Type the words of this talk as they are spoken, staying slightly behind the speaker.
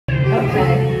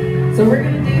Okay, so we're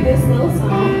gonna do this little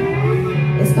song.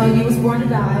 It's called "You Was Born to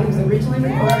Die." It was originally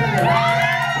recorded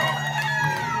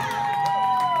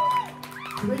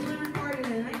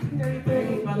in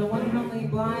 1933 by the one and only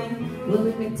Blind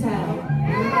Willie McTell.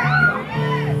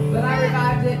 But I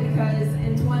revived it because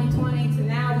in 2020 to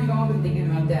now, we've all been thinking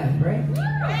about death, right?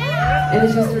 And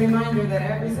it's just a reminder that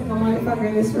every single motherfucker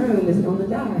in this room is gonna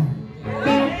die.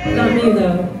 Not me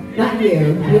though. Not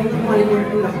you. You're the one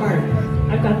in the heart.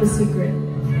 I've got the secret.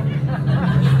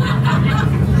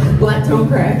 Black tone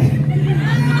crack.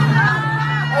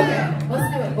 Okay, let's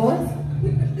do it, boys.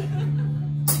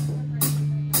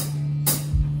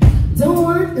 Don't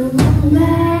want no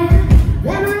man,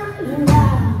 then run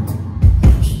around,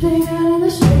 staying out in the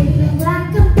street.